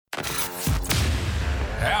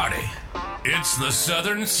It's the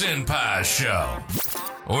Southern Senpai Show,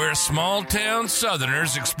 where small-town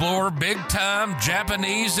Southerners explore big-time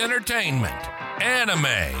Japanese entertainment,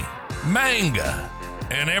 anime, manga,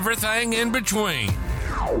 and everything in between.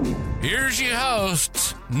 Here's your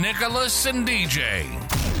hosts, Nicholas and DJ.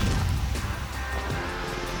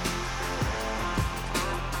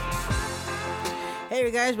 Hey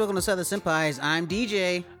guys, welcome to Southern Senpais. I'm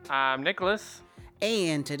DJ. I'm Nicholas.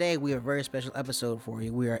 And today we have a very special episode for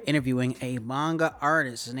you. We are interviewing a manga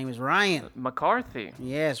artist. His name is Ryan McCarthy.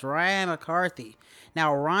 Yes, Ryan McCarthy.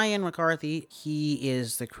 Now, Ryan McCarthy, he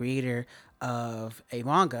is the creator of a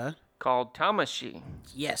manga Called Tamashi.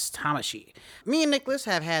 Yes, Tamashi. Me and Nicholas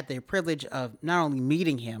have had the privilege of not only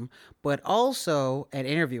meeting him, but also, and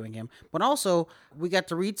interviewing him, but also we got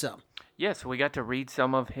to read some. Yes, we got to read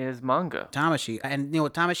some of his manga. Tamashi. And, you know,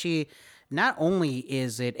 Tamashi, not only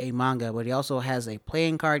is it a manga, but he also has a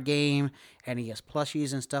playing card game, and he has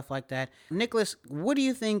plushies and stuff like that. Nicholas, what do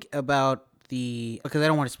you think about because I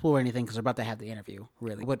don't want to spoil anything because we're about to have the interview,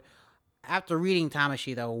 really. But after reading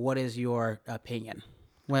Tamashi, though, what is your opinion?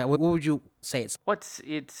 What would you say It's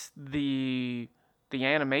the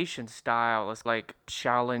animation style is like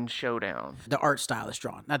Shaolin Showdown. The art style is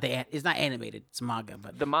drawn. It's not animated. It's manga,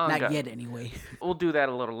 but the manga. Not yet, anyway. We'll do that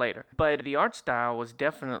a little later. But the art style was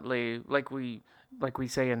definitely like we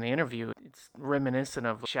say in the interview. It's reminiscent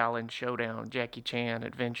of Shaolin Showdown, Jackie Chan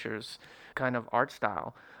adventures kind of art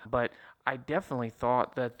style. But I definitely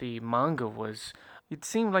thought that the manga was. It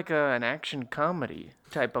seemed like an action comedy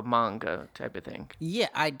type of manga type of thing. Yeah,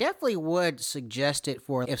 I definitely would suggest it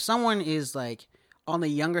for if someone is like on the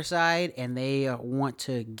younger side and they want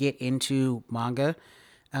to get into manga.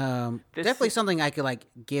 Definitely something I could like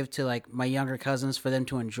give to like my younger cousins for them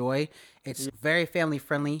to enjoy. It's very family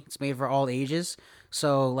friendly. It's made for all ages.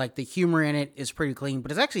 So like the humor in it is pretty clean,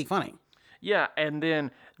 but it's actually funny. Yeah, and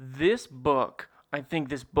then this book, I think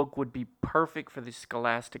this book would be perfect for the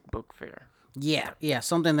Scholastic Book Fair. Yeah,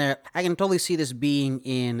 something that I can totally see this being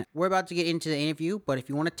in. We're about to get into the interview, but if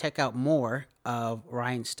you want to check out more of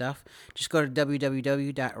Ryan's stuff, just go to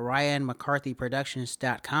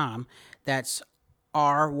www.ryanmccarthyproductions.com. That's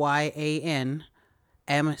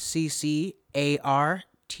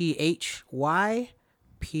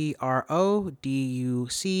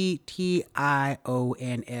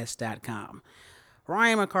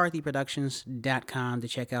RyanMcCarthyProductions.com to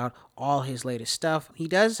check out all his latest stuff. He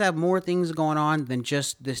does have more things going on than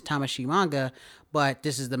just this Tamashi manga, but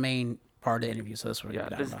this is the main part of the interview, so that's what we're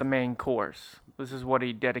this is the main course. This is what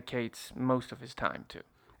he dedicates most of his time to.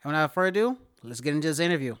 And without further ado, let's get into this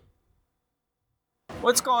interview.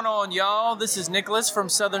 What's going on, y'all? This is Nicholas from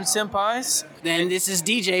Southern Senpais. And this is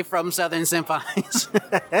DJ from Southern Senpais.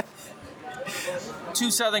 Two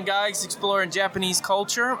Southern guys exploring Japanese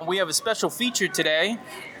culture. We have a special feature today.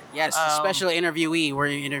 Yes, a special interviewee. We're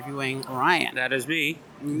interviewing Ryan. That is me.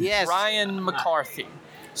 Yes. Ryan McCarthy.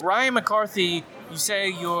 Ryan McCarthy, you say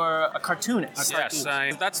you're a cartoonist. Yes,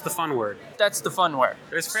 that's the fun word. That's the fun word.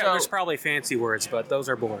 There's probably fancy words, but those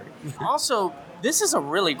are boring. Also, this is a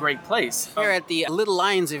really great place. Here at the Little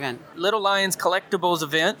Lions event. Little Lions Collectibles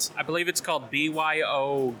event. I believe it's called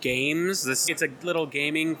BYO Games. It's a little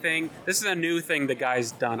gaming thing. This is a new thing the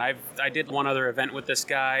guy's done. I did one other event with this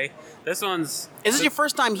guy. This one's... Is this your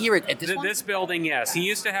first time here at this one? This building, yes. He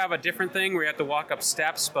used to have a different thing where you have to walk up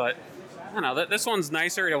steps, but... I don't know, this one's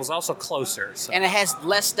nicer. It was also closer. So. And it has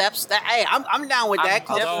less steps. Hey, I'm down with that.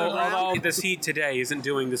 Although this heat today isn't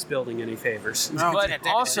doing this building any favors. No, but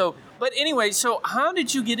anyway, so how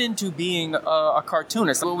did you get into being a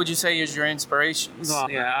cartoonist? What would you say is your inspirations? Well,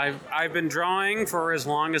 yeah, I've been drawing for as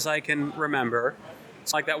long as I can remember.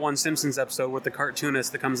 It's like that one Simpsons episode with the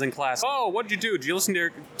cartoonist that comes in class. Oh, what did you do? Did you listen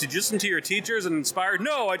to your teachers and inspired?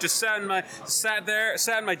 No, I just sat in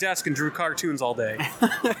my desk and drew cartoons all day.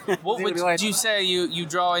 What would you say you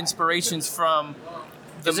draw inspirations from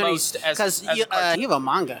the most? Because you have a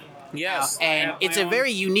manga. Yes. And it's a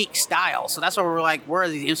very unique style. So that's why we're like, where are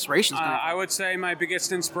the inspirations coming from? I would say my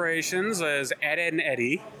biggest inspirations is Ed, Edd and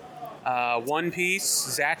Eddy, One Piece,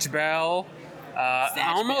 Zatch Bell,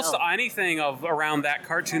 almost anything of around that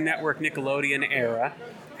Cartoon Network Nickelodeon era.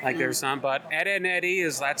 Like there's some, but Ed, Edd and Eddy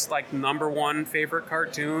that's like number one favorite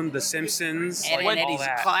cartoon. The Simpsons, Ed, and Eddy's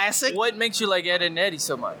a classic. What makes you like Ed and Eddy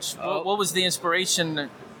so much? What was the inspiration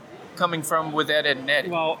coming from with Ed, and Eddy?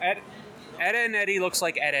 Well, Ed, and Eddy looks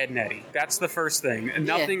like Ed, and Eddy. That's the first thing, and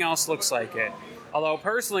nothing else looks like it. Although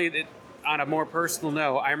personally, on a more personal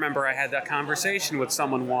note, I remember I had that conversation with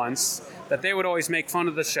someone once that they would always make fun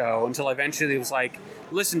of the show until eventually it was like,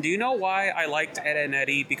 listen, do you know why I liked Ed and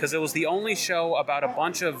Eddy? Because it was the only show about a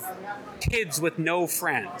bunch of kids with no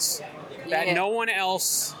friends. that no one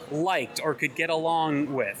else liked or could get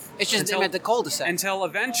along with. It's just them at the cul-de-sac. Until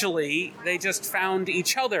eventually they just found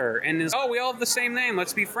each other and we all have the same name,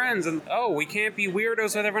 let's be friends. And we can't be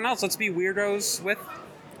weirdos with everyone else, let's be weirdos with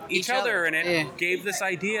each other. And it gave this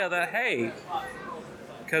idea that, hey,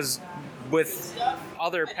 because with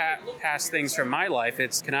other past things from my life,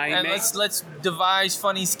 let's devise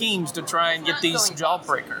funny schemes to try and get these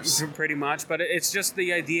jawbreakers. Pretty much, but it's just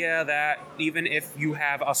the idea that even if you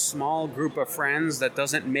have a small group of friends, that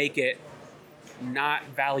doesn't make it not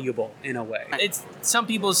valuable in a way. Some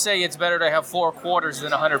people say it's better to have 4 quarters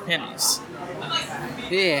than 100 pennies.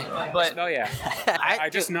 Yeah. But I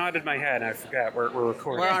just nodded my head. I forgot we're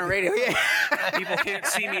recording. We're on radio. Yeah. People can't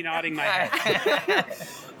see me nodding my head.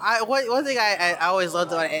 One thing I always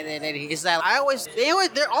loved about Ed, Ed, Eddie is that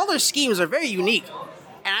all their schemes are very unique.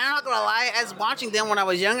 And I'm not gonna lie, as watching them when I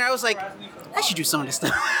was younger, I was like, I should do some of this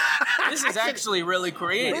stuff. This is actually really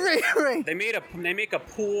creative. They make a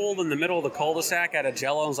pool in the middle of the cul-de-sac out of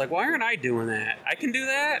Jello. I was like, why aren't I doing that? I can do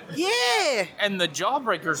that. Yeah. And the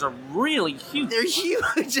jawbreakers are really huge. They're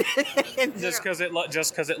huge. Just because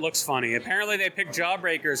it looks funny. Apparently, they picked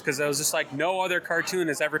jawbreakers because it was just like no other cartoon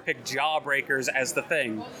has ever picked jawbreakers as the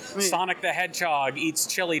thing. Sonic the Hedgehog eats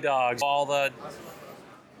chili dogs. All the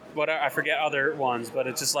I forget other ones, but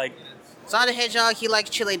it's just like. Sonic the Hedgehog, he likes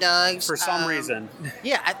chili dogs. For some reason.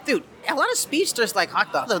 Yeah, dude, a lot of speedsters like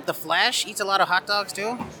hot dogs. The Flash eats a lot of hot dogs,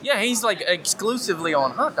 too. Yeah, he's like exclusively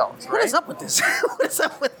on hot dogs, right? What is up with this? What is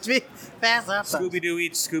up with me? Fast hot dogs. Scooby-Doo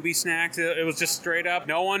eats Scooby snacks. It was just straight up.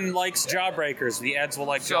 No one likes jawbreakers. The Eds will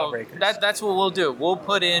like jawbreakers. That's what we'll do. We'll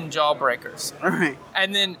put in jawbreakers. All right.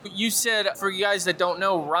 And then you said, for you guys that don't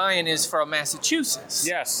know, Ryan is from Massachusetts.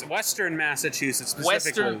 Yes, Western Massachusetts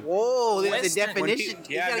specifically. Whoa, there's a definition.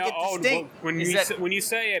 When you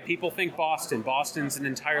say it, people think Boston. Boston's an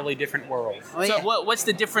entirely different world. Oh, so what's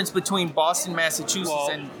the difference between Boston, Massachusetts,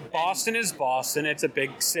 and Boston is Boston. It's a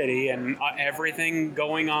big city, and everything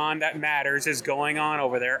going on that matters is going on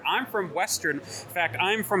over there. I'm from Western. In fact,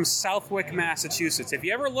 I'm from Southwick, Massachusetts. If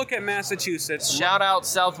you ever look at Massachusetts, shout out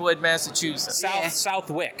Southwood, Massachusetts.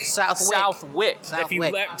 Southwick. If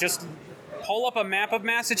you just pull up a map of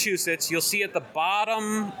Massachusetts, you'll see at the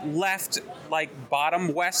bottom left,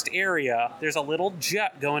 bottom west area, there's a little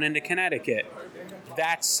jet going into Connecticut.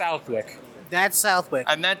 That's Southwick. That's Southwick.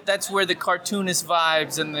 And that's where the cartoonist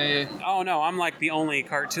vibes and the... Oh, no, I'm like the only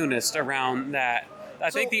cartoonist around that. I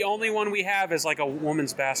think the only one we have is like a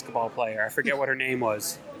woman's basketball player. I forget what her name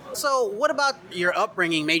was. So what about your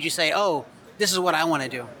upbringing made you say, oh, this is what I want to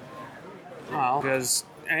do? Well, because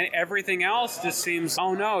everything else just seems,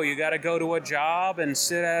 oh, no, you got to go to a job and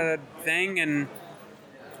sit at a thing and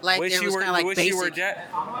wish you were dead.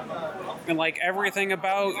 And like everything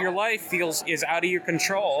about your life is out of your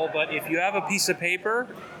control. But if you have a piece of paper,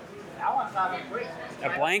 a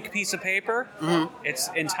blank piece of paper,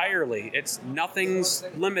 it's nothing's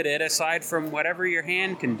limited aside from whatever your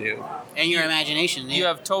hand can do. And your imagination. Yeah. You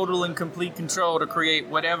have total and complete control to create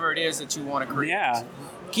whatever it is that you want to create. Yeah.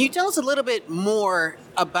 Can you tell us a little bit more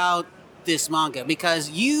about this manga? Because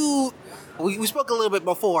we spoke a little bit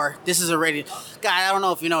before. This is already... Guy, I don't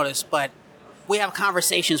know if you noticed, but we have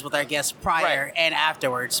conversations with our guests prior and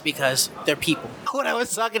afterwards because they're people. When I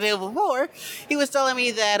was talking to him before, he was telling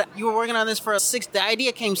me that you were working on this for the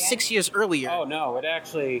idea came 6 years earlier. Oh, no.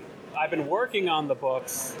 I've been working on the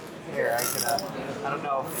books. Here, I don't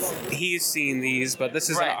know if he's seen these, but this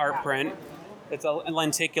is an art print. It's a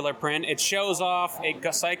lenticular print. It shows off,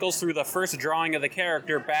 it cycles through the first drawing of the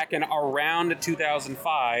character back in around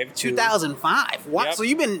 2005. 2005? What? Yep.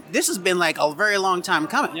 So this has been like a very long time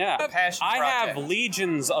coming. Yeah. I have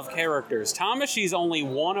legions of characters. Tamashi's only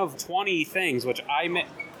one of 20 things, which I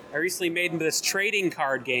recently made into this trading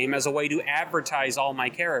card game as a way to advertise all my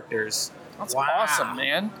characters. That's awesome,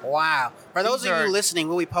 man. Wow. For those of you listening,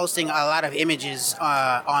 we'll be posting a lot of images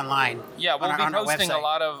online. Yeah,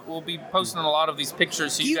 we'll be posting a lot of these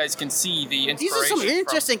pictures so you guys can see the inspiration. These are some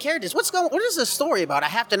interesting characters. What is the story about? I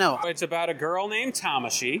have to know. It's about a girl named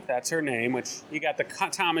Tamashi. That's her name, which you got the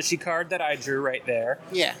Tamashi card that I drew right there.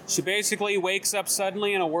 Yeah. She basically wakes up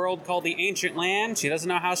suddenly in a world called the Ancient Land. She doesn't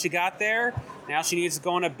know how she got there. Now she needs to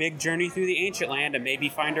go on a big journey through the Ancient Land and maybe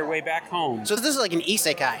find her way back home. So this is like an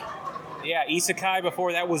isekai. Yeah, isekai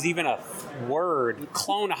before that was even a word.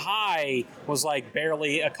 Clone High was like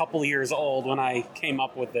barely a couple years old when I came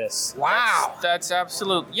up with this. Wow. That's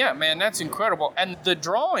absolute. Yeah, man, that's incredible. And the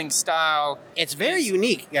drawing style... It's very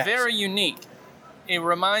unique. Yes. Very unique. It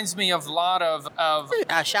reminds me of a lot of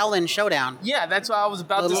Shaolin Showdown. Yeah, that's what I was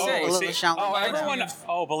about to say.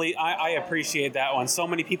 I appreciate that one. So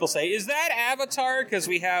many people say, is that Avatar? Because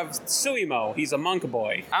we have Suimo. He's a monk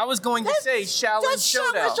boy. I was going to say Shaolin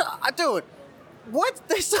Showdown. Dude, what?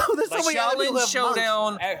 There's so many Shaolin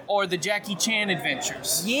Showdown or the Jackie Chan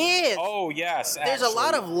adventures. Yes. Oh, yes. There's a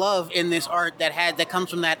lot of love in this art that comes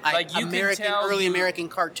from that early American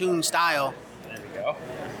cartoon style. There we go.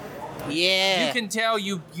 Yeah. You can tell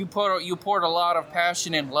you poured a lot of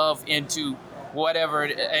passion and love into whatever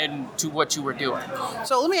and to what you were doing.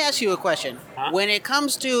 So let me ask you a question. Huh? When it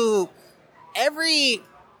comes to every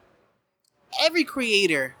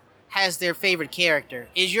creator has their favorite character.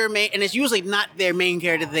 Is your main, and it's usually not their main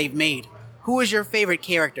character that they've made. Who is your favorite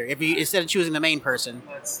character? If you instead of choosing the main person.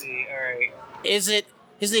 Let's see. All right. Is it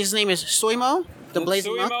his name is Suimo? The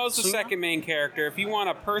Blazing Monk? Suimo's the second main character. If you want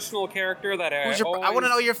a personal character that I want to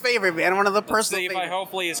know your favorite, man. I want to know the personal favorite. Let's see if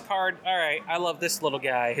hopefully his card. All right. I love this little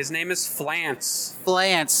guy. His name is Flance.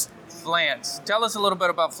 Flance. Tell us a little bit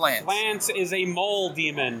about Flance. Flance is a mole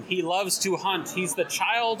demon. He loves to hunt. He's the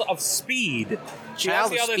child of speed. That's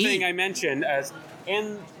the other thing I mentioned. As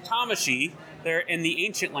in Tamashii, they're in the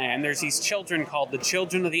Ancient Land. There's these children called the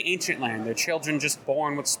Children of the Ancient Land. They're children just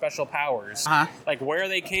born with special powers. Uh-huh. Like where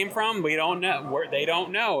they came from, we don't know. They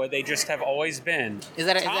don't know. They just have always been. Is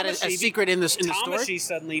that a secret in the story? Tamashii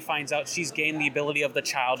suddenly finds out she's gained the ability of the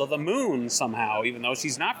Child of the Moon somehow, even though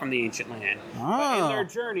she's not from the Ancient Land. Oh. But in their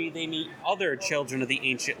journey, they meet other children of the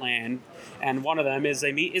Ancient Land, and one of them is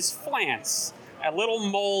Flance, a little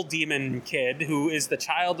mole demon kid who is the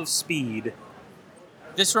child of speed.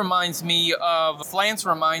 Flance reminds me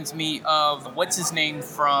of, what's his name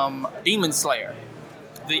from Demon Slayer?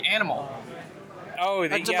 The animal. Oh,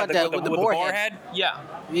 with the boar head? Yeah.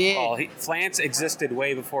 Well, Flance existed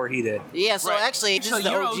way before he did. Yeah, so actually, this is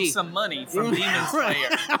the OG. You owed some money from Demon Slayer.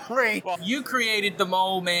 Right. Well, you created the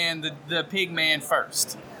mole man, the pig man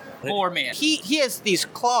first. Boar man. He has these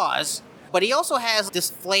claws, but he also has this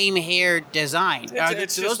flame hair design.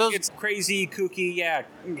 It's crazy, kooky,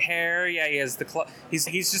 hair. Yeah, he has the he's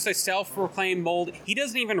just a self-proclaimed mold. He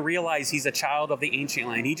doesn't even realize he's a child of the Ancient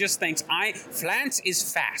Land. He just thinks Flance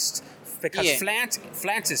is fast because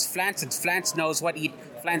Flance is Flance, and Flance knows what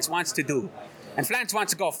Flance wants to do. And Flance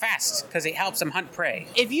wants to go fast because it helps him hunt prey.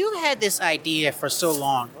 If you had this idea for so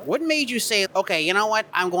long, what made you say, okay, you know what?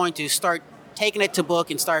 I'm going to start taking it to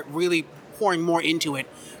book and start really pouring more into it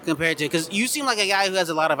compared to, because you seem like a guy who has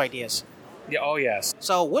a lot of ideas. Yeah. Oh, yes.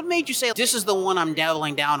 So what made you say, this is the one I'm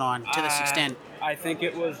doubling down on to this extent? I think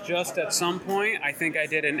it was just at some point,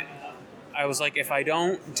 I was like, if I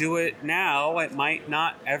don't do it now, it might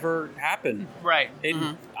not ever happen. Right.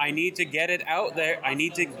 I need to get it out there. I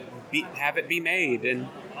need to have it be made, and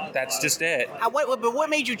that's just it. But what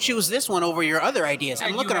made you choose this one over your other ideas?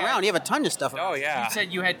 I'm looking around. You have a ton of stuff. Oh, yeah. You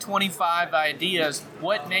said you had 25 ideas.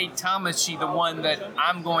 What made Tamashii the one that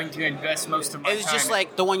I'm going to invest most of my time in? Is it just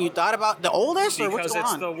like the one you thought about, the oldest, or what's going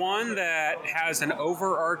on? Because it's the one that has an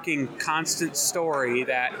overarching, constant story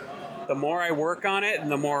that the more I work on it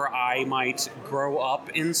and the more I might grow up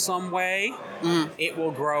in some way, it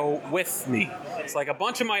will grow with me. It's like a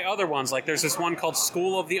bunch of my other ones. Like there's this one called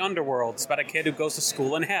School of the Underworld. It's about a kid who goes to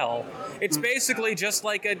school in hell. It's basically just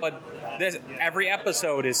like every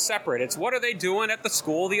episode is separate. It's what are they doing at the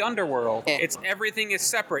School of the Underworld? It's everything is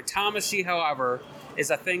separate. Tamashii, however, is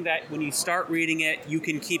a thing that when you start reading it, you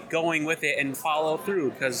can keep going with it and follow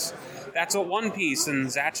through, because that's what One Piece and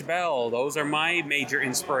Zatch Bell, those are my major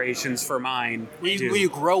inspirations for mine. Where you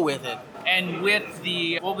grow with it. And with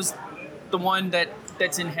what was the one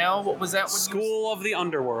that's in hell? What was that? School of the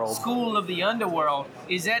Underworld. School of the Underworld.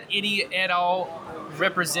 Is that any at all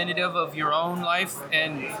representative of your own life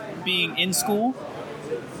and being in school?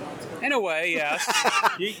 In a way, yes.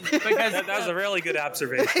 Because that was a really good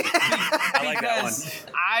observation. I like that one.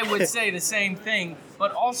 I would say the same thing,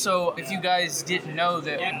 but also, if you guys didn't know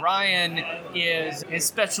that Ryan has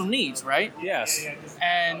special needs, right? Yes.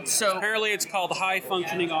 And so apparently it's called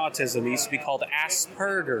high-functioning autism. It used to be called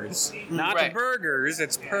Asperger's. Not burgers,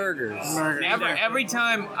 it's Purgers. Every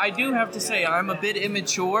time, I do have to say, I'm a bit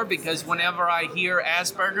immature, because whenever I hear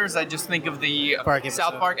Asperger's, I just think of the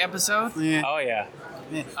South Park episode. Yeah. Oh, yeah.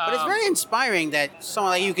 Yeah. But it's very inspiring that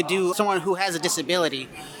someone like you could do, someone who has a disability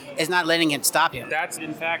is not letting it stop him. That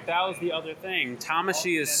was the other thing.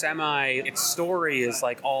 Tamashii is its story is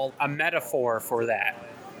like all a metaphor for that.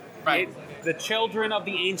 Right. The children of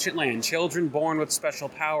the Ancient Land, children born with special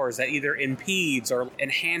powers that either impedes or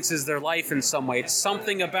enhances their life in some way. It's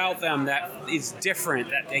something about them that is different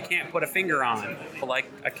that they can't put a finger on.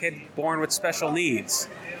 Like a kid born with special needs.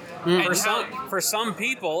 For some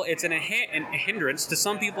people, it's a hindrance. To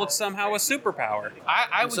some people, it's somehow a superpower.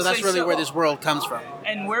 I would so that's say really where this world comes from.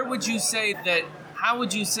 And where would you say that? How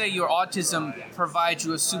would you say your autism provides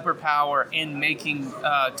you a superpower in making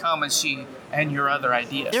Tamashii and your other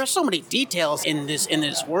ideas? There are so many details in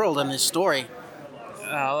this world and this story.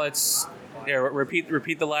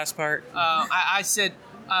 Repeat the last part. I said,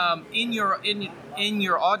 in your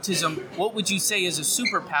autism, what would you say is a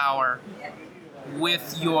superpower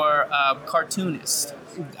with your cartoonist?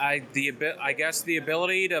 I guess the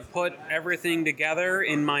ability to put everything together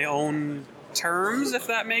in my own terms, if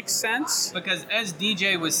that makes sense. Because as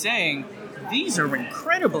DJ was saying, these are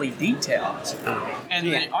incredibly detailed. And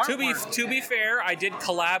the artwork, to be fair, I did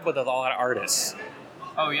collab with a lot of artists.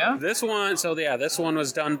 Oh yeah? This one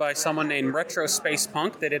was done by someone named Retro Space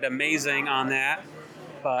Punk. They did amazing on that.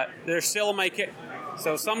 But they're still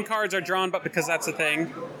so some cards are drawn, but because that's the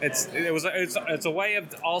thing, it's a way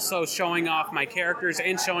of also showing off my characters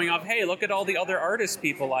and showing off, hey, look at all the other artist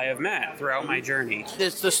people I have met throughout my journey.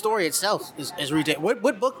 The story itself is ridiculous.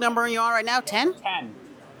 What book number are you on right now? 10?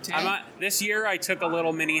 10. This year I took a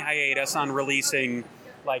little mini hiatus on releasing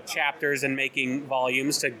like chapters and making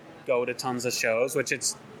volumes to go to tons of shows, which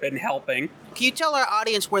it's been helping. Can you tell our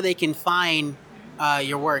audience where they can find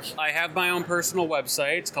your work? I have my own personal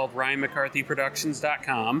website. It's called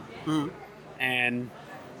RyanMcCarthyProductions.com. And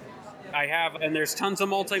there's tons of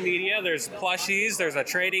multimedia. There's plushies. There's a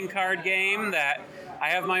trading card game that I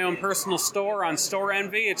have my own personal store on Store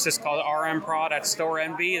Envy. It's just called RM Prod at Store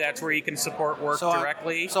Envy. That's where you can support work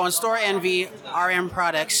directly. So on Store Envy, RM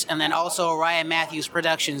Products, and then also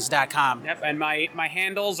RyanMatthewsProductions.com. Yep, and my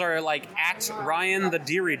handles are like at Ryan the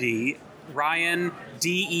Derede. Ryan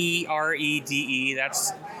Derede.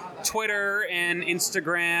 That's Twitter and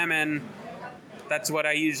Instagram, and that's what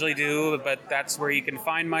I usually do. But that's where you can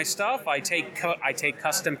find my stuff. I take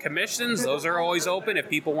custom commissions. Those are always open if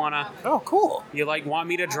people wanna. Oh, cool! You want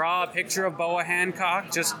me to draw a picture of Boa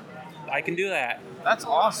Hancock? I can do that. That's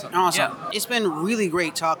awesome. Awesome. Yeah. It's been really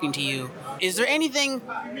great talking to you. Is there anything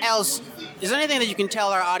else? Is there anything that you can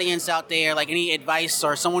tell our audience out there, like any advice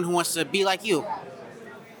or someone who wants to be like you?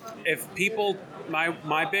 If people,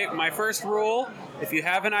 my first rule, if you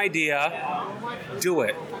have an idea, do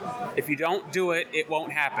it. If you don't do it, it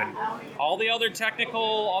won't happen. All the other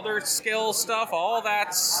technical, other skill stuff, all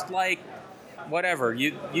that's like, whatever.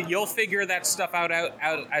 You'll figure that stuff out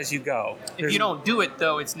as you go. If you don't do it,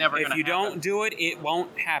 though, it's never going to happen. If you don't do it, it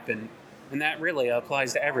won't happen. And that really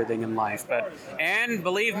applies to everything in life. And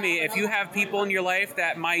believe me, if you have people in your life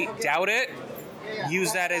that might doubt it,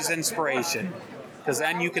 use that as inspiration. Because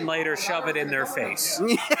then you can later shove it in their face.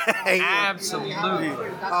 Absolutely.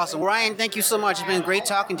 Awesome. Ryan, thank you so much. It's been great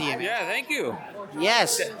talking to you. Yeah, thank you.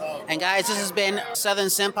 Yes. And guys, this has been Southern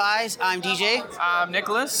Senpais. I'm DJ. I'm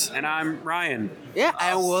Nicholas. And I'm Ryan. Yeah,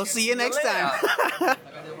 and we'll see you next time.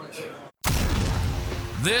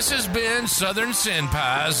 This has been Southern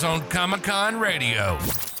Senpais on Comic-Con Radio.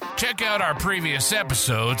 Check out our previous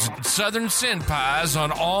episodes at Southern Senpais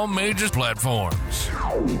on all major platforms.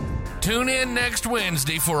 Tune in next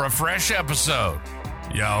Wednesday for a fresh episode.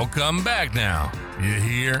 Y'all come back now. You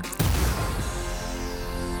hear?